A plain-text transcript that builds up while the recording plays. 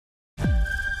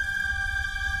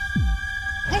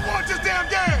this damn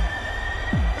game.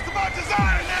 It's about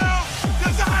desire now.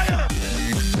 Desire.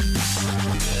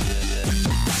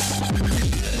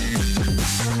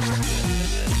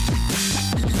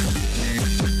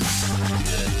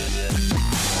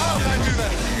 How did I do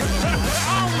that?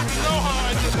 I don't even know how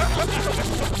I did that.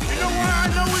 You know why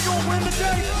I know we're gonna win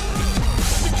today?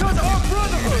 Because of our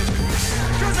brotherhood.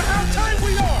 Because of how tight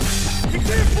we are. You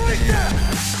can't break that.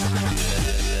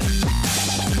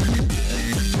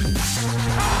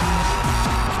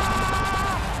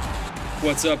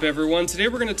 What's up, everyone? Today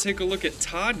we're going to take a look at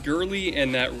Todd Gurley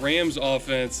and that Rams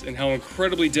offense and how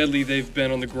incredibly deadly they've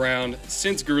been on the ground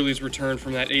since Gurley's return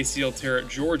from that ACL tear at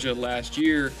Georgia last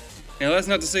year. Now, that's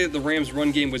not to say that the Rams'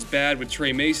 run game was bad with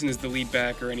Trey Mason as the lead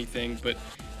back or anything, but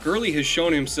Gurley has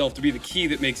shown himself to be the key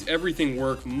that makes everything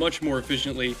work much more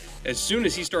efficiently as soon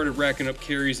as he started racking up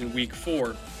carries in Week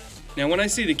 4. Now, when I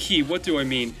say the key, what do I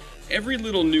mean? Every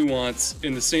little nuance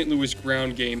in the St. Louis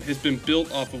ground game has been built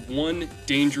off of one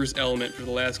dangerous element for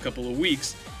the last couple of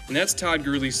weeks, and that's Todd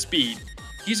Gurley's speed.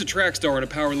 He's a track star in a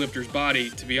powerlifter's body,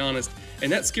 to be honest, and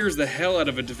that scares the hell out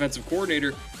of a defensive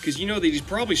coordinator because you know that he's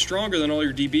probably stronger than all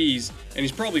your DBs, and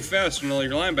he's probably faster than all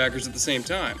your linebackers at the same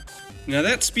time. Now,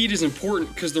 that speed is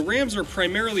important because the Rams are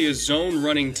primarily a zone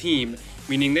running team,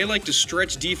 meaning they like to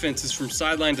stretch defenses from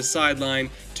sideline to sideline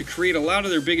to create a lot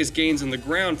of their biggest gains on the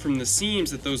ground from the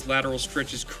seams that those lateral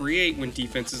stretches create when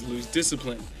defenses lose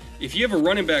discipline. If you have a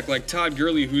running back like Todd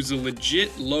Gurley who's a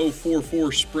legit low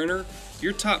 4.4 sprinter,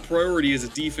 your top priority as a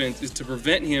defense is to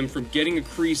prevent him from getting a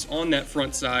crease on that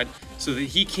front side so that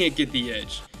he can't get the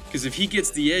edge. Because if he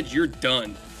gets the edge, you're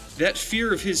done. That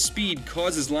fear of his speed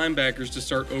causes linebackers to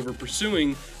start over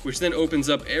pursuing, which then opens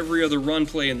up every other run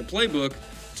play in the playbook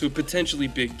to a potentially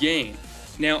big gain.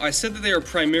 Now, I said that they are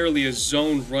primarily a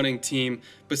zone running team,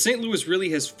 but St. Louis really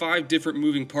has 5 different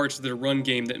moving parts of their run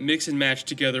game that mix and match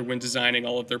together when designing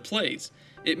all of their plays.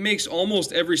 It makes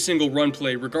almost every single run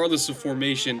play, regardless of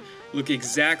formation, look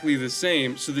exactly the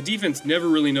same, so the defense never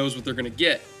really knows what they're going to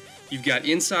get. You've got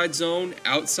inside zone,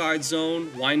 outside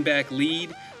zone, wind back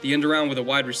lead, the end around with a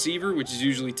wide receiver, which is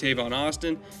usually Tavon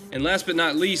Austin, and last but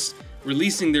not least,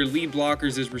 releasing their lead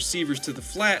blockers as receivers to the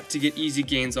flat to get easy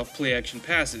gains off play-action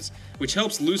passes, which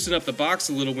helps loosen up the box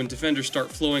a little when defenders start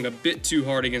flowing a bit too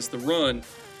hard against the run.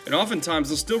 And oftentimes,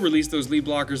 they'll still release those lead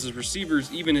blockers as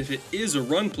receivers even if it is a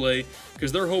run play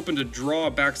because they're hoping to draw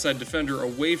a backside defender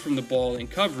away from the ball in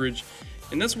coverage.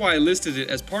 And that's why I listed it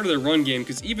as part of their run game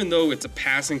because even though it's a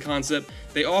passing concept,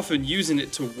 they often using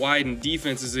it to widen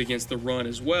defenses against the run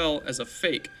as well as a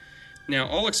fake. Now,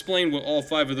 I'll explain what all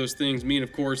 5 of those things mean,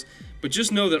 of course, but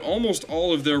just know that almost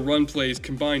all of their run plays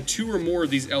combine 2 or more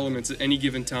of these elements at any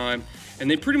given time, and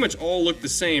they pretty much all look the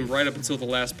same right up until the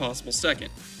last possible second.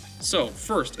 So,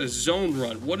 first, a zone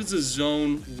run. What is a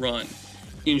zone run?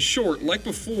 In short, like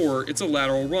before, it's a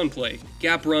lateral run play.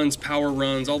 Gap runs, power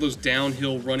runs, all those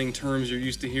downhill running terms you're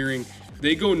used to hearing,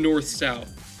 they go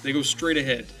north-south. They go straight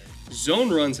ahead.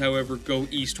 Zone runs, however, go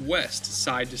east-west,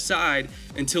 side to side,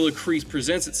 until a crease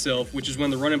presents itself, which is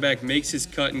when the running back makes his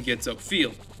cut and gets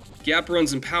upfield. Gap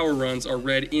runs and power runs are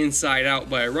read inside out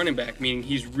by a running back, meaning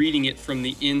he's reading it from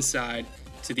the inside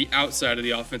to the outside of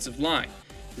the offensive line.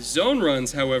 Zone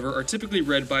runs, however, are typically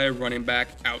read by a running back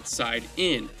outside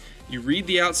in. You read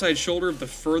the outside shoulder of the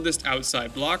furthest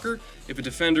outside blocker. If a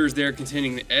defender is there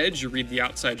containing the edge, you read the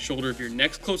outside shoulder of your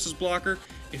next closest blocker.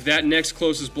 If that next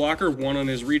closest blocker won on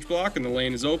his reach block and the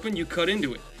lane is open, you cut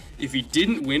into it. If he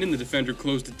didn't win and the defender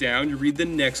closed it down, you read the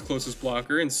next closest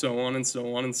blocker, and so on and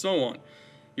so on and so on.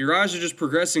 Your eyes are just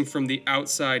progressing from the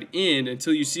outside in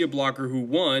until you see a blocker who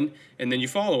won, and then you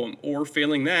follow him. Or,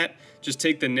 failing that, just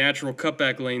take the natural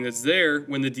cutback lane that's there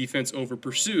when the defense over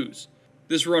pursues.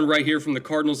 This run right here from the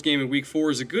Cardinals game in Week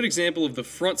 4 is a good example of the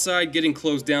front side getting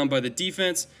closed down by the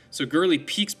defense, so Gurley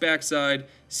peeks backside,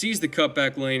 sees the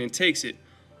cutback lane, and takes it.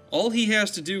 All he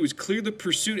has to do is clear the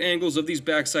pursuit angles of these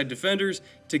backside defenders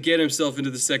to get himself into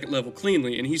the second level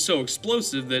cleanly, and he's so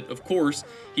explosive that, of course,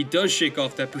 he does shake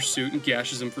off that pursuit and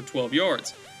gashes him for 12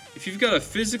 yards. If you've got a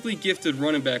physically gifted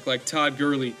running back like Todd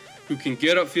Gurley who can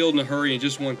get upfield in a hurry in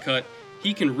just one cut,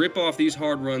 he can rip off these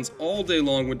hard runs all day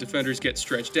long when defenders get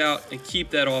stretched out and keep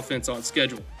that offense on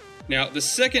schedule. Now, the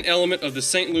second element of the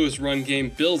St. Louis run game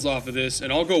builds off of this,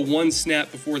 and I'll go one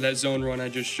snap before that zone run I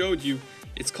just showed you.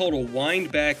 It's called a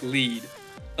wind back lead.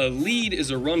 A lead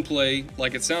is a run play,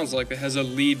 like it sounds like, that has a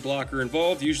lead blocker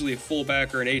involved, usually a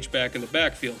fullback or an H-back in the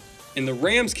backfield. In the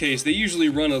Rams' case, they usually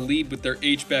run a lead with their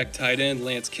H-back tight end,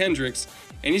 Lance Kendricks,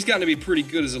 and he's gotten to be pretty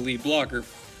good as a lead blocker.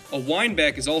 A wind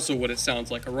back is also what it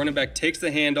sounds like. A running back takes the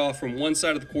handoff from one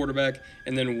side of the quarterback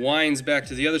and then winds back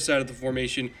to the other side of the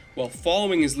formation while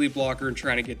following his lead blocker and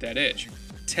trying to get that edge.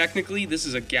 Technically, this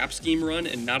is a gap scheme run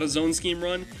and not a zone scheme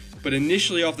run, but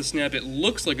initially off the snap it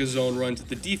looks like a zone run to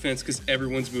the defense because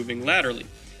everyone's moving laterally.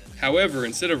 However,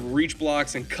 instead of reach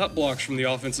blocks and cut blocks from the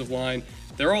offensive line,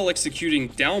 they're all executing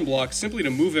down blocks simply to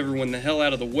move everyone the hell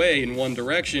out of the way in one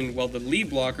direction while the lead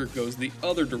blocker goes the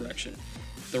other direction.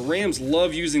 The Rams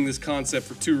love using this concept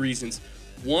for two reasons.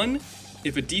 One,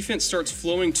 if a defense starts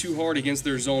flowing too hard against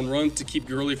their zone runs to keep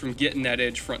Gurley from getting that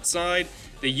edge front side,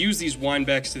 they use these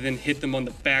windbacks to then hit them on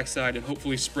the backside and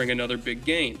hopefully spring another big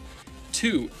gain.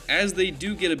 Two, as they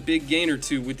do get a big gain or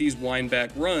two with these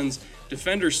windback runs,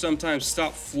 defenders sometimes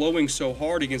stop flowing so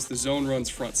hard against the zone run's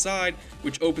front side,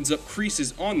 which opens up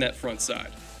creases on that front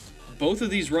side. Both of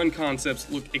these run concepts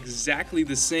look exactly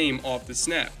the same off the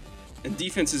snap, and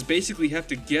defenses basically have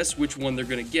to guess which one they're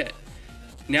going to get.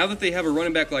 Now that they have a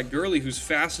running back like Gurley who's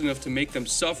fast enough to make them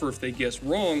suffer if they guess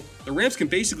wrong, the Rams can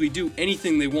basically do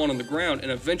anything they want on the ground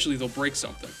and eventually they'll break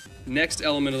something. Next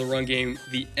element of the run game,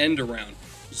 the end around.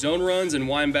 Zone runs and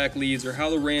wind-back leads are how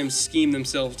the Rams scheme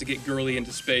themselves to get Gurley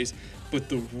into space, but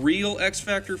the real X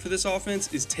factor for this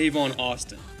offense is Tavon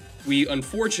Austin. We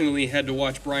unfortunately had to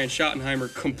watch Brian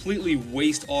Schottenheimer completely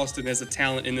waste Austin as a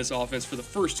talent in this offense for the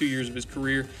first 2 years of his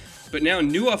career, but now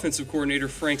new offensive coordinator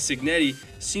Frank Cignetti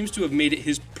seems to have made it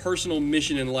his personal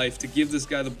mission in life to give this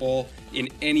guy the ball in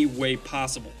any way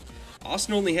possible.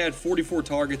 Austin only had 44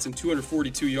 targets and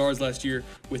 242 yards last year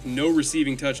with no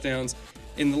receiving touchdowns.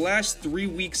 In the last 3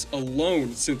 weeks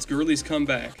alone since Gurley's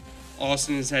comeback,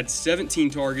 Austin has had 17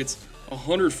 targets,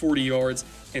 140 yards,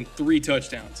 and 3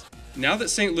 touchdowns. Now that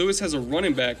St. Louis has a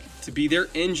running back to be their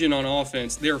engine on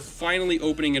offense, they are finally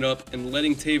opening it up and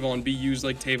letting Tavon be used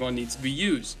like Tavon needs to be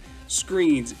used.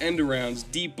 Screens, end arounds,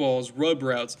 deep balls, rub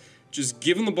routes. Just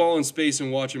give him the ball in space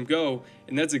and watch him go,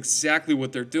 and that's exactly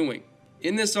what they're doing.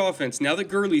 In this offense, now that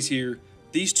Gurley's here,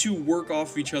 these two work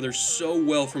off of each other so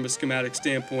well from a schematic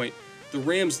standpoint. The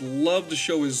Rams love to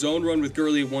show a zone run with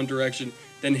Gurley in one direction,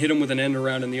 then hit him with an end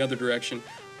around in the other direction.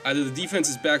 Either the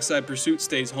defense's backside pursuit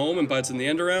stays home and bites in the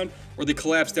end around, or they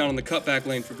collapse down in the cutback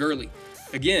lane for Gurley.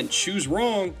 Again, choose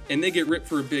wrong, and they get ripped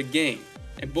for a big gain.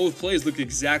 And both plays look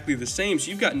exactly the same,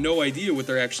 so you've got no idea what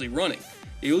they're actually running.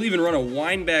 They'll even run a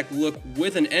wind-back look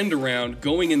with an end around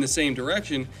going in the same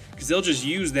direction, because they'll just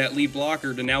use that lead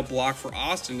blocker to now block for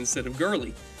Austin instead of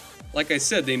Gurley. Like I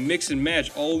said, they mix and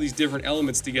match all these different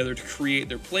elements together to create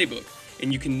their playbook,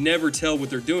 and you can never tell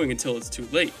what they're doing until it's too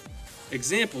late.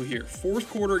 Example here, fourth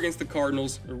quarter against the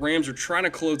Cardinals, the Rams are trying to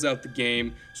close out the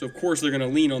game, so of course they're going to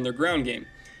lean on their ground game.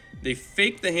 They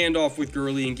fake the handoff with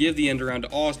Gurley and give the end around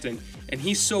to Austin, and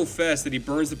he's so fast that he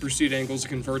burns the pursuit angles and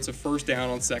converts a first down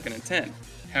on 2nd and 10.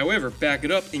 However, back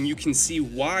it up and you can see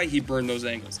why he burned those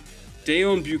angles.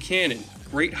 Dayon Buchanan,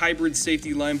 great hybrid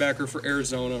safety linebacker for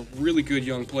Arizona, really good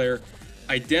young player,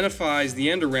 identifies the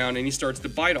end around and he starts to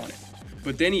bite on it.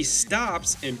 But then he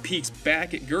stops and peeks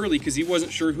back at Gurley because he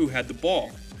wasn't sure who had the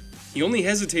ball. He only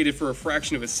hesitated for a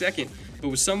fraction of a second, but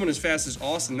with someone as fast as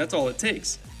Austin, that's all it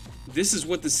takes. This is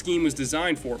what the scheme was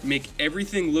designed for, make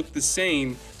everything look the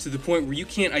same to the point where you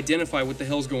can't identify what the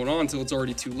hell's going on until it's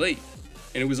already too late.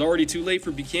 And it was already too late for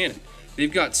Buchanan.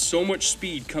 They've got so much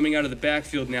speed coming out of the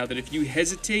backfield now that if you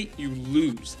hesitate, you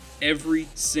lose every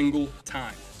single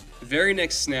time. The very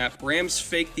next snap, Rams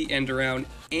fake the end around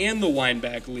and the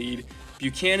windback lead.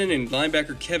 Buchanan and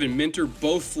linebacker Kevin Minter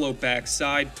both flow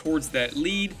backside towards that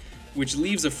lead, which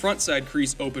leaves a frontside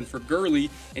crease open for Gurley,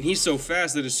 and he's so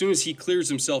fast that as soon as he clears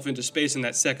himself into space in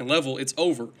that second level, it's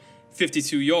over,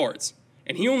 52 yards.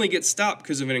 And he only gets stopped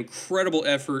because of an incredible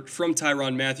effort from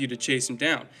Tyrann Mathieu to chase him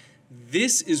down.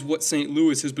 This is what St.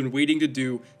 Louis has been waiting to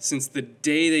do since the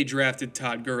day they drafted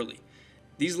Todd Gurley.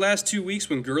 These last 2 weeks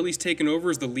when Gurley's taken over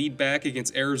as the lead back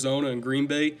against Arizona and Green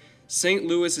Bay, St.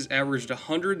 Louis has averaged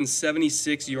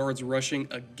 176 yards rushing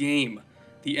a game.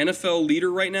 The NFL leader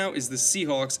right now is the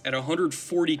Seahawks at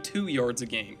 142 yards a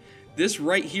game. This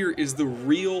right here is the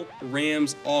real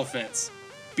Rams offense.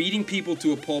 Beating people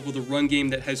to a pulp with a run game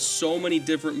that has so many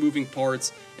different moving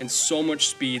parts and so much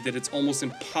speed that it's almost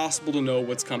impossible to know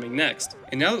what's coming next.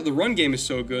 And now that the run game is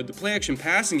so good, the play-action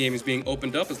passing game is being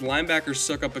opened up as linebackers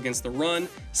suck up against the run,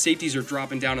 safeties are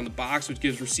dropping down in the box, which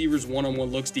gives receivers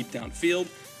one-on-one looks deep downfield,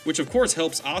 which of course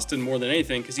helps Austin more than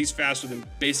anything because he's faster than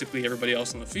basically everybody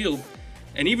else on the field.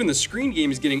 And even the screen game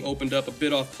is getting opened up a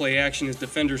bit off play action as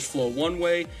defenders flow one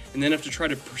way and then have to try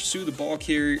to pursue the ball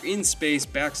carrier in space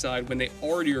backside when they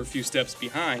already are a few steps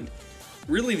behind.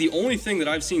 Really, the only thing that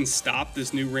I've seen stop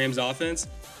this new Rams offense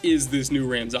is this new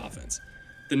Rams offense.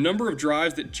 The number of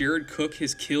drives that Jared Cook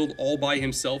has killed all by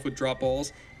himself with drop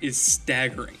balls is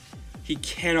staggering. He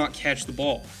cannot catch the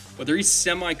ball. Whether he's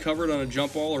semi-covered on a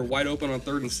jump ball or wide open on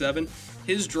 3rd and 7,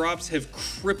 his drops have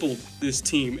crippled this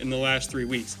team in the last 3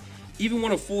 weeks. Even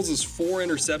one of Foles' 4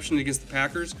 interceptions against the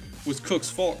Packers was Cook's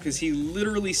fault because he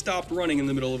literally stopped running in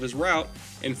the middle of his route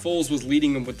and Foles was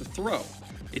leading him with the throw.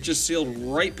 It just sailed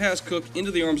right past Cook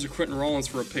into the arms of Quentin Rollins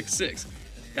for a pick 6.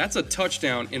 That's a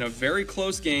touchdown in a very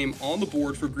close game on the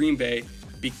board for Green Bay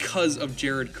because of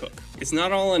Jared Cook. It's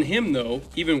not all on him though.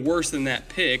 Even worse than that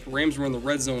pick, Rams were in the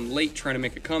red zone late trying to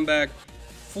make a comeback.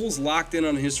 Foles locked in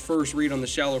on his first read on the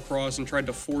shallow cross and tried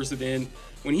to force it in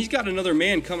when he's got another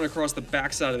man coming across the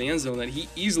backside of the end zone that he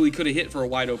easily could have hit for a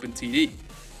wide open TD.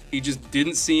 He just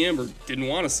didn't see him or didn't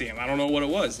want to see him. I don't know what it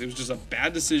was. It was just a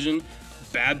bad decision,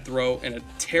 a bad throw, and a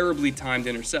terribly timed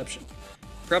interception.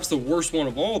 Perhaps the worst one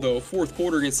of all, though, 4th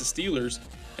quarter against the Steelers,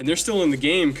 and they're still in the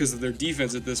game because of their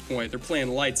defense at this point. They're playing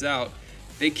lights out.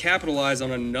 They capitalize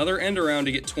on another end around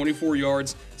to get 24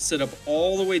 yards, set up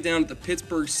all the way down at the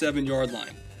Pittsburgh 7-yard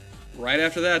line. Right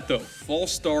after that, though,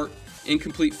 false start,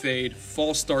 incomplete fade,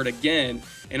 false start again,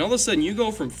 and all of a sudden you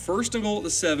go from 1st and goal at the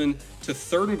 7 to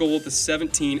 3rd and goal at the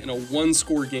 17 in a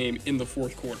 1-score game in the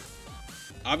 4th quarter.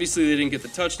 Obviously, they didn't get the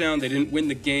touchdown, they didn't win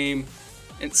the game,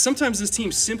 and sometimes this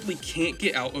team simply can't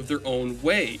get out of their own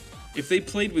way. If they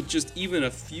played with just even a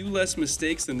few less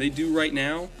mistakes than they do right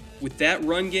now, with that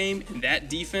run game and that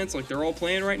defense like they're all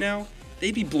playing right now,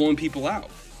 they'd be blowing people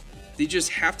out. They just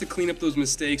have to clean up those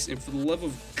mistakes, and for the love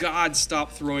of God,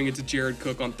 stop throwing it to Jared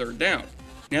Cook on 3rd down.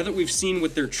 Now that we've seen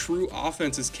what their true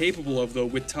offense is capable of, though,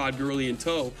 with Todd Gurley in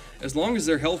tow, as long as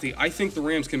they're healthy, I think the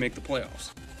Rams can make the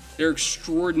playoffs. They're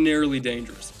extraordinarily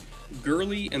dangerous.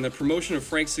 Gurley and the promotion of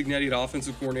Frank Cignetti to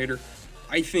offensive coordinator,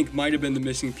 I think might have been the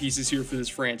missing pieces here for this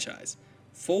franchise.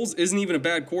 Foles isn't even a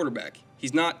bad quarterback.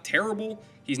 He's not terrible,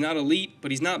 he's not elite,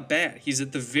 but he's not bad. He's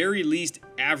at the very least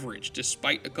average,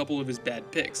 despite a couple of his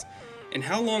bad picks. And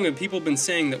how long have people been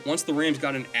saying that once the Rams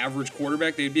got an average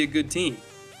quarterback, they'd be a good team?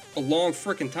 A long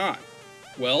frickin' time.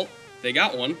 Well, they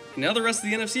got one, and now the rest of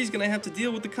the NFC is going to have to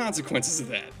deal with the consequences of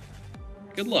that.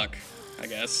 Good luck, I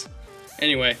guess.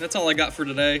 Anyway, that's all I got for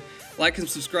today. Like and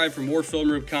subscribe for more Film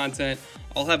Room content.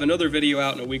 I'll have another video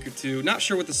out in a week or two. Not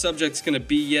sure what the subject's going to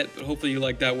be yet, but hopefully you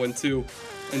like that one too.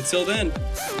 Until then,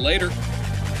 later.